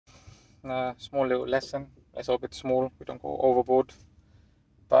small little lesson. Let's hope it's small, we don't go overboard.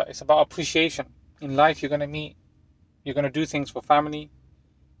 But it's about appreciation. In life, you're going to do things for family,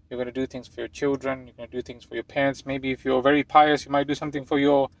 you're going to do things for your children, you're going to do things for your parents. Maybe if you're very pious, you might do something for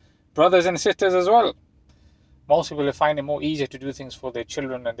your brothers and sisters as well. Most people will find it more easier to do things for their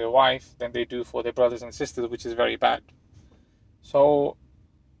children and their wife than they do for their brothers and sisters, which is very bad. So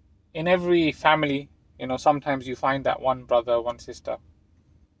in every family, sometimes you find that one brother, one sister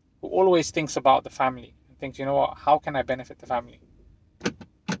who always thinks about the family and thinks, how can I benefit the family?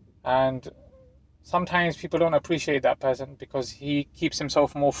 And sometimes people don't appreciate that person because he keeps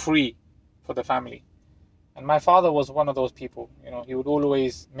himself more free for the family. And my father was one of those people. He would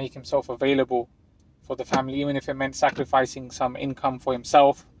always make himself available for the family, even if it meant sacrificing some income for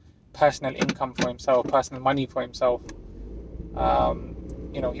himself, personal income for himself, personal money for himself.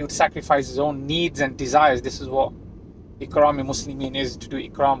 He would sacrifice his own needs and desires. This is what Ikram Muslimin is, to do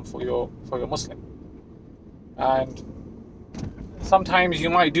ikram for your Muslim. And sometimes you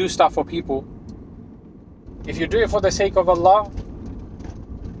might do stuff for people. If you do it for the sake of Allah,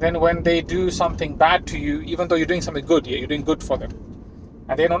 then when they do something bad to you, even though you're doing something good, you're doing good for them,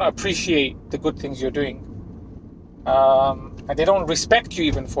 and they don't appreciate the good things you're doing, and they don't respect you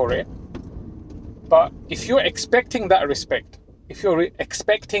even for it. But if you're expecting that respect, if you're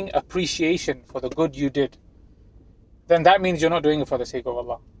expecting appreciation for the good you did, then that means you're not doing it for the sake of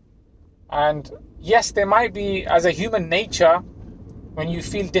Allah. And yes, there might be, as a human nature, when you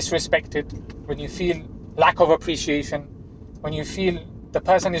feel disrespected, when you feel lack of appreciation, when you feel the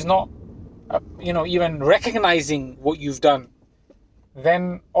person is not, even recognizing what you've done,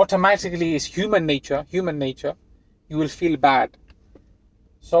 then automatically it's human nature, you will feel bad.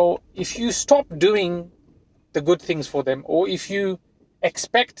 So if you stop doing the good things for them, or if you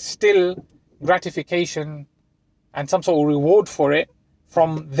expect still gratification and some sort of reward for it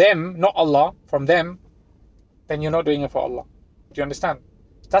from them, not Allah, from them, then you're not doing it for Allah. Do you understand?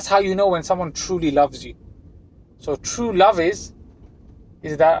 That's how you know when someone truly loves you. So true love is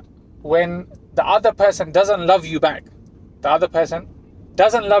that when the other person doesn't love you back, the other person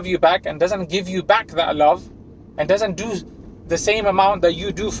doesn't love you back and doesn't give you back that love and doesn't do the same amount that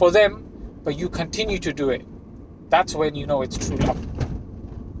you do for them, but you continue to do it, that's when you know it's true love.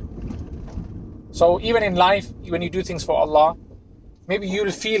 So even in life, when you do things for Allah, maybe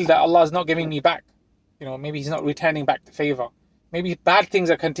you'll feel that Allah is not giving me back. Maybe He's not returning back the favor. Maybe bad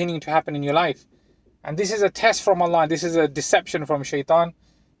things are continuing to happen in your life. And this is a test from Allah. This is a deception from Shaitan,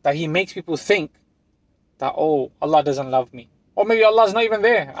 that he makes people think that, Allah doesn't love me. Or maybe Allah's not even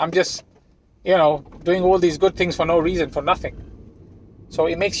there. I'm just, doing all these good things for no reason, for nothing. So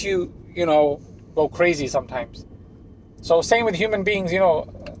it makes you, go crazy sometimes. So same with human beings,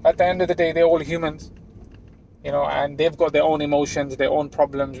 at the end of the day, they're all humans, and they've got their own emotions, their own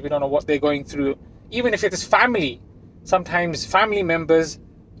problems. We don't know what they're going through. Even if it is family, sometimes family members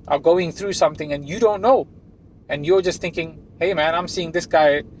are going through something and you don't know. And you're just thinking, hey man, I'm seeing this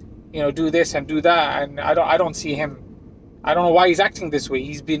guy, do this and do that, and I don't see him. I don't know why he's acting this way.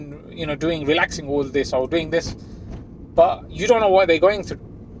 He's been, relaxing all this or doing this. But you don't know what they're going through.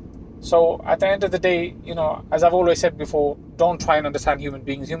 So at the end of the day, as I've always said before, don't try and understand human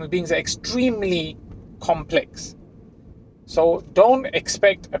beings. Human beings are extremely complex. So don't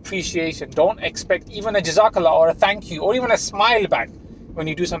expect appreciation. Don't expect even a jazakallah or a thank you or even a smile back when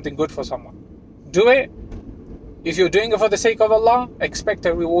you do something good for someone. Do it. If you're doing it for the sake of Allah, expect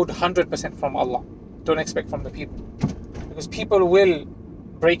a reward 100% from Allah. Don't expect from the people. Because people will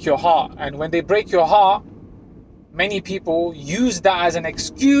break your heart. And when they break your heart, many people use that as an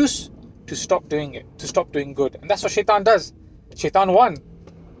excuse to stop doing it, to stop doing good. And that's what Shaitan does. Shaitan won.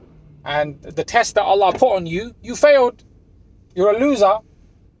 And the test that Allah put on you, you failed. You're a loser.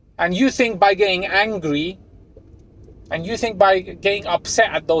 And you think by getting angry, and you think by getting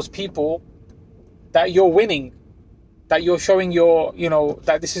upset at those people, that you're winning. That you're showing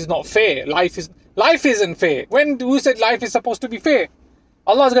that this is not fair. Life isn't fair. Who said life is supposed to be fair?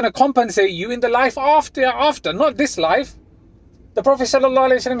 Allah is going to compensate you in the life after, not this life. The Prophet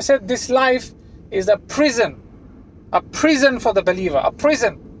ﷺ said this life is a prison for the believer, a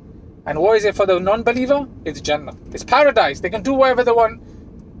prison. And what is it for the non-believer? It's Jannah. It's paradise. They can do whatever they want,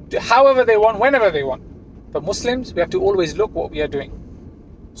 however they want, whenever they want. But Muslims, we have to always look what we are doing.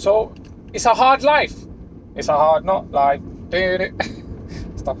 So it's a hard life. It's a hard life.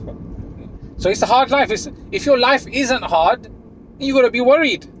 So it's a hard life. If your life isn't hard, you got to be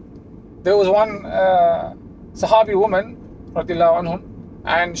worried. There was one Sahabi woman, radiallahu anhum,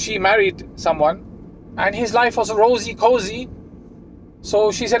 and she married someone, and his life was rosy, cozy.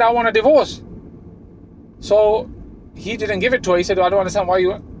 So she said, I want a divorce. So he didn't give it to her. He said, I don't understand why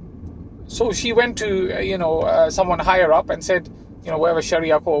you... So she went to someone higher up and said, whatever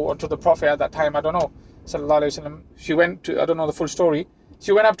Sharia or to the Prophet at that time, I don't know, sallallahu alaihi wasallam. She went to, I don't know the full story.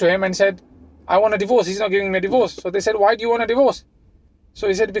 She went up to him and said, I want a divorce. He's not giving me a divorce. So they said, why do you want a divorce? So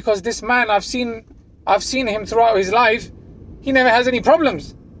he said, because this man, I've seen him throughout his life. He never has any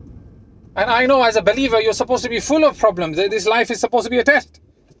problems. And I know as a believer, you're supposed to be full of problems. This life is supposed to be a test.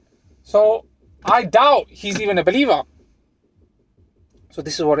 So I doubt he's even a believer. So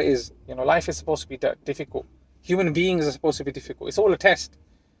this is what it is. Life is supposed to be difficult. Human beings are supposed to be difficult. It's all a test.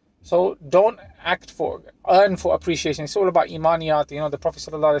 So don't earn for appreciation. It's all about imaniyat. The Prophet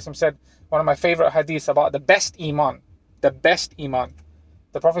ﷺ said, one of my favorite hadiths about the best iman. The best iman.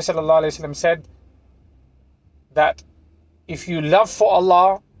 The Prophet ﷺ said that if you love for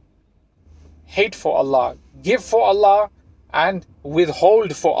Allah, hate for Allah, give for Allah, and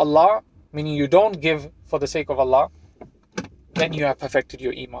withhold for Allah, meaning you don't give for the sake of Allah, then you have perfected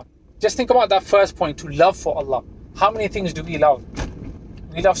your iman. Just think about that first point, to love for Allah. How many things do we love?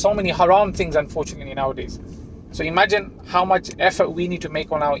 We love so many haram things, unfortunately, nowadays. So imagine how much effort we need to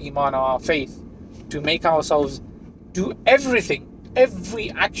make on our iman, our faith, to make ourselves do everything,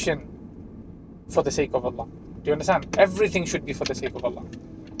 every action for the sake of Allah. Do you understand? Everything should be for the sake of Allah.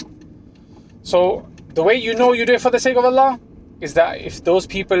 So the way you do it for the sake of Allah is that if those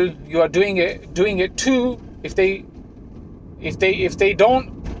people you are doing it to, if they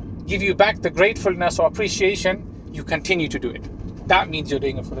don't give you back the gratefulness or appreciation, you continue to do it. That means you're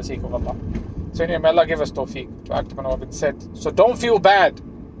doing it for the sake of Allah. So anyway, may Allah give us tawfiq to act upon what has been said. So don't feel bad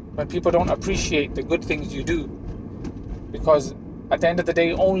when people don't appreciate the good things you do, because at the end of the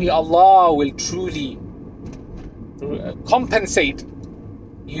day, only Allah will truly compensate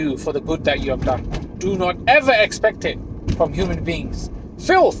you for the good that you have done. Do not ever expect it from human beings.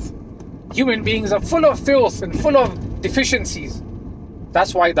 Filth. Human beings are full of filth and full of deficiencies.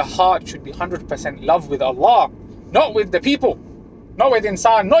 That's why the heart should be 100% love with Allah, not with the people, not with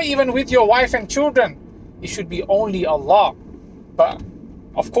insan, not even with your wife and children. It should be only Allah. But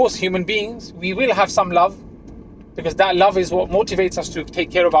of course, human beings, we will have some love, because that love is what motivates us to take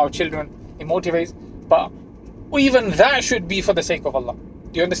care of our children. It motivates, but even that should be for the sake of Allah.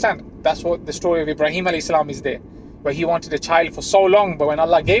 Do you understand? That's what the story of Ibrahim alayhi salam is there, where he wanted a child for so long, but when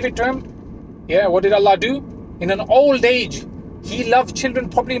Allah gave it to him, what did Allah do? In an old age, he loved children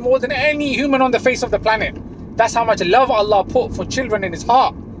probably more than any human on the face of the planet. That's how much love Allah put for children in his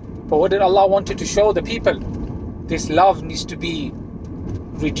heart. But what did Allah wanted to show the people? This love needs to be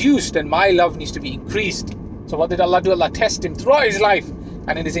reduced and my love needs to be increased. So what did Allah do? Allah tested him throughout his life,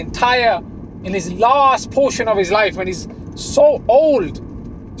 and in his last portion of his life, when he's so old,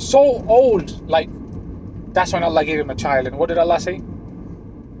 like, that's when Allah gave him a child. And what did Allah say?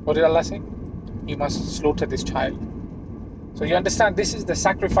 You must slaughter this child. So you understand, this is the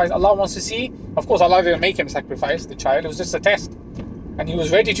sacrifice Allah wants to see. Of course, Allah didn't make him sacrifice the child. It was just a test, and he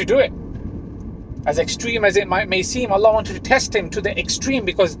was ready to do it. As extreme as it may seem, Allah wanted to test him to the extreme,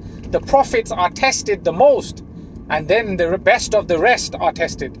 because the prophets are tested the most, and then the best of the rest are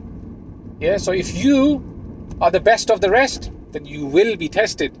tested. So if you are the best of the rest, then you will be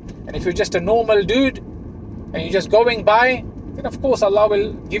tested. And if you're just a normal dude and you're just going by, then of course Allah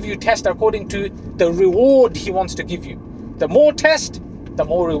will give you test according to the reward He wants to give you. The more test, the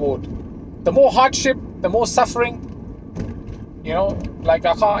more reward. The more hardship, the more suffering. Like,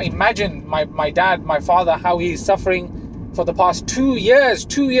 I can't imagine my dad, my father, how he's suffering for the past 2 years,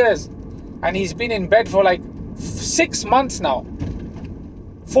 and he's been in bed for like 6 months now.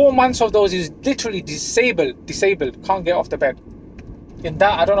 4 months of those he's literally disabled, can't get off the bed. In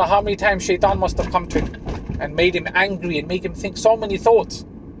that, I don't know how many times Shaitan must have come to him and made him angry and make him think so many thoughts.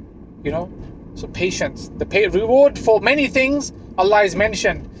 So patience. The reward for many things Allah is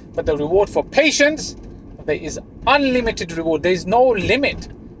mentioned, but the reward for patience, there is unlimited reward. There is no limit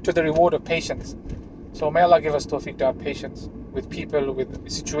to the reward of patience. So may Allah give us tawfiq to have patience with people,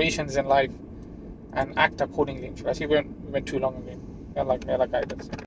 with situations in life, and act accordingly. I see we went too long again. May Allah guide us.